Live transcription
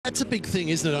That's a big thing,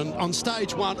 isn't it, on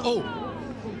stage one? Oh,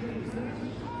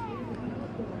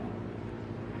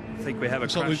 I think we have a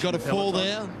so crash. we've got a fall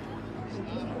there.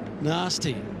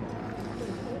 Nasty.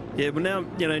 Yeah, well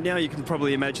now you can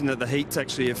probably imagine that the heat's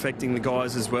actually affecting the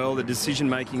guys as well. The decision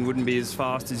making wouldn't be as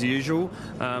fast as usual.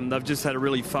 They've just had a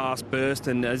really fast burst,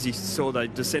 and as you saw, they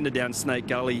descended down Snake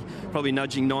Gully, probably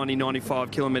nudging 90,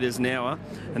 95 kilometres an hour,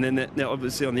 and then they're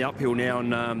obviously on the uphill now,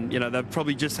 and they've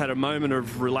probably just had a moment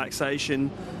of relaxation.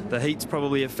 The heat's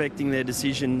probably affecting their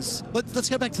decisions. Let's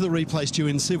go back to the replay, Stu,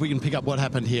 and see if we can pick up what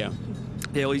happened here.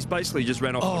 Yeah, well, he's basically just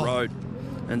ran off the road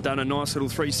and done a nice little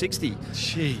 360.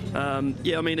 Gee.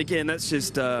 Yeah, I mean, again, that's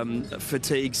just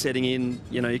fatigue setting in.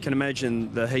 You can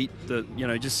imagine the heat that,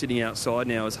 just sitting outside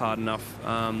now is hard enough.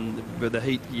 But the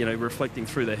heat, reflecting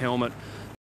through the helmet,